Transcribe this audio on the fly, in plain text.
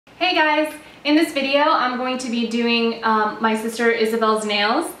Hey guys! In this video I'm going to be doing my sister Isabel's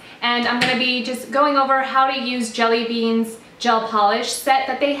nails, and I'm going to be just going over how to use Gelliebeans gel polish set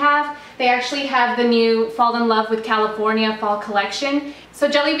that they have. They actually have the new Fall in Love with California fall collection. So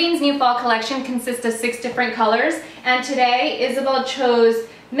Gelliebeans' new fall collection consists of 6 different colors, and today Isabel chose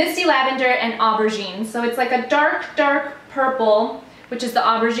Misty Lavender and Aubergine. So it's like a dark purple, which is the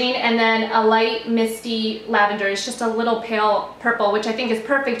aubergine, and then a light misty lavender. It's just a little pale purple, which I think is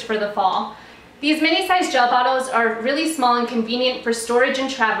perfect for the fall. These mini-sized gel bottles are really small and convenient for storage and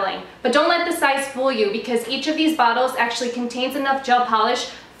traveling, but don't let the size fool you, because each of these bottles actually contains enough gel polish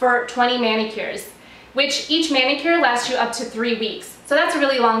for 20 manicures, which each manicure lasts you up to 3 weeks. So that's a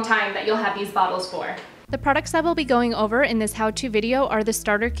really long time that you'll have these bottles for. The products that we'll be going over in this how-to video are the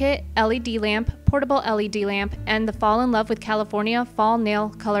starter kit, LED lamp, portable LED lamp, and the Fall in Love with California Fall Nail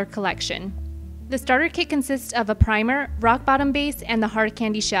Color Collection. The starter kit consists of a primer, rock bottom base, and the hard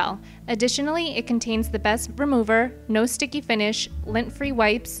candy shell. Additionally, it contains the best remover, no sticky finish, lint-free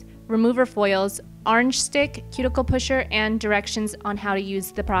wipes, remover foils, orange stick, cuticle pusher, and directions on how to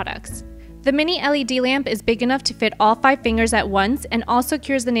use the products. The mini LED lamp is big enough to fit all 5 fingers at once and also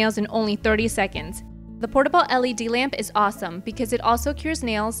cures the nails in only 30 seconds. The portable LED lamp is awesome because it also cures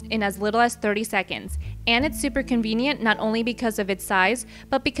nails in as little as 30 seconds, and it's super convenient not only because of its size,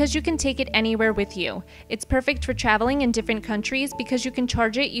 but because you can take it anywhere with you. It's perfect for traveling in different countries because you can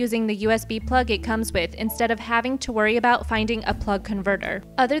charge it using the USB plug it comes with instead of having to worry about finding a plug converter.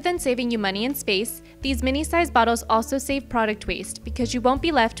 Other than saving you money and space, these mini-sized bottles also save product waste because you won't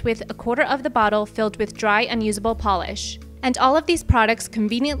be left with a quarter of the bottle filled with dry, unusable polish. And all of these products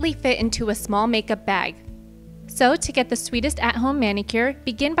conveniently fit into a small makeup bag. So to get the sweetest at-home manicure,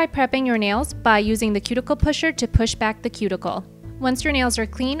 begin by prepping your nails by using the cuticle pusher to push back the cuticle. Once your nails are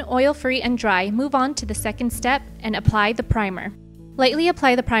clean, oil-free, and dry, move on to the second step and apply the primer. Lightly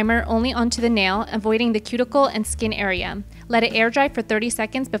apply the primer only onto the nail, avoiding the cuticle and skin area. Let it air dry for 30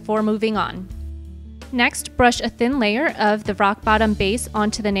 seconds before moving on. Next, brush a thin layer of the rock bottom base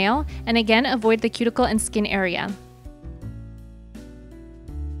onto the nail, and again avoid the cuticle and skin area.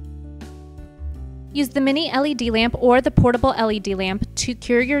 Use the mini LED lamp or the portable LED lamp to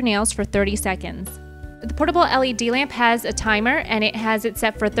cure your nails for 30 seconds. The portable LED lamp has a timer, and it has it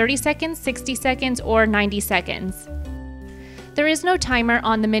set for 30 seconds, 60 seconds, or 90 seconds. There is no timer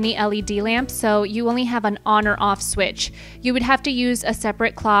on the mini LED lamp, so you only have an on or off switch. You would have to use a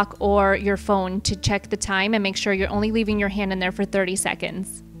separate clock or your phone to check the time and make sure you're only leaving your hand in there for 30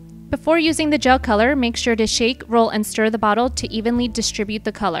 seconds. Before using the gel color, make sure to shake, roll, and stir the bottle to evenly distribute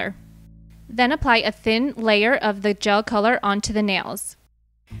the color. Then apply a thin layer of the gel color onto the nails.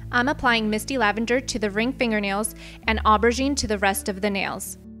 I'm applying Misty Lavender to the ring fingernails and Aubergine to the rest of the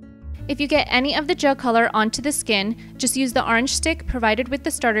nails. If you get any of the gel color onto the skin, just use the orange stick provided with the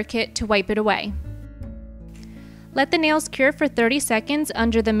starter kit to wipe it away. Let the nails cure for 30 seconds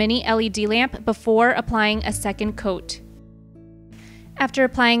under the mini LED lamp before applying a second coat. After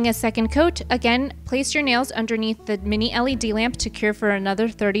applying a second coat, again, place your nails underneath the mini LED lamp to cure for another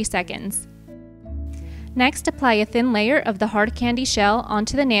 30 seconds. Next, apply a thin layer of the hard candy shell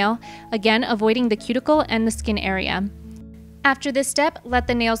onto the nail, again avoiding the cuticle and the skin area. After this step, let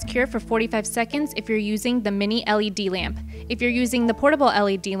the nails cure for 45 seconds if you're using the mini LED lamp. If you're using the portable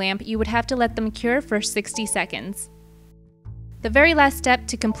LED lamp, you would have to let them cure for 60 seconds. The very last step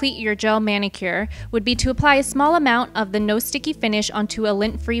to complete your gel manicure would be to apply a small amount of the no sticky finish onto a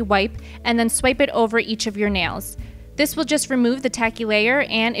lint-free wipe and then swipe it over each of your nails. This will just remove the tacky layer,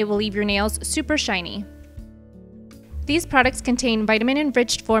 and it will leave your nails super shiny. These products contain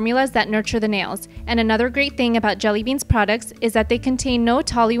vitamin-enriched formulas that nurture the nails, and another great thing about Gelliebeans products is that they contain no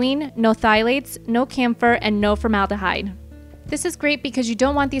toluene, no phthalates, no camphor, and no formaldehyde. This is great because you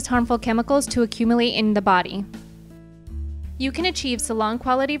don't want these harmful chemicals to accumulate in the body. You can achieve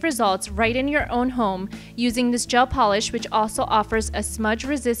salon-quality results right in your own home using this gel polish, which also offers a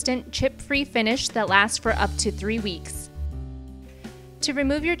smudge-resistant, chip-free finish that lasts for up to 3 weeks. To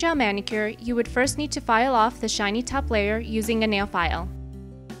remove your gel manicure, you would first need to file off the shiny top layer using a nail file.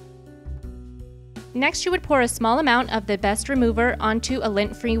 Next, you would pour a small amount of the best remover onto a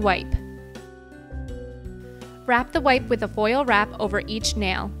lint-free wipe. Wrap the wipe with a foil wrap over each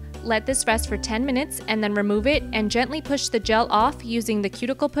nail. Let this rest for 10 minutes and then remove it and gently push the gel off using the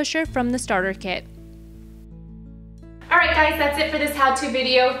cuticle pusher from the starter kit. Alright guys, that's it for this how-to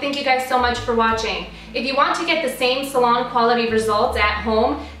video. Thank you guys so much for watching. If you want to get the same salon quality results at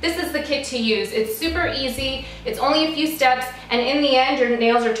home, this is the kit to use. It's super easy, it's only a few steps, and in the end your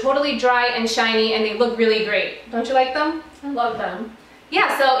nails are totally dry and shiny and they look really great. Don't you like them? I love them.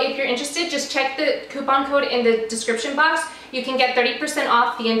 Yeah, so if you're interested, just check the coupon code in the description box. you can get 30%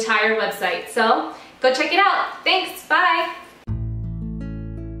 off the entire website. So go check it out. Thanks, bye.